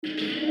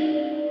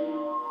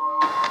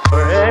My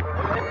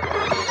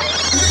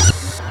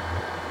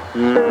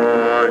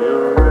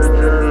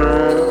original,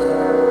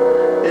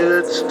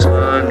 it's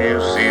time you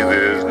see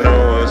there's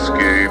no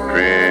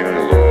escaping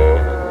law.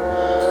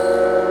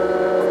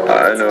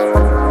 I know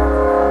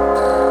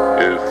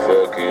it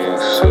fucking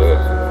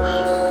sucks,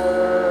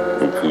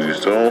 but please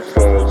don't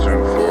fall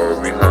too far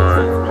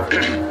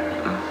behind.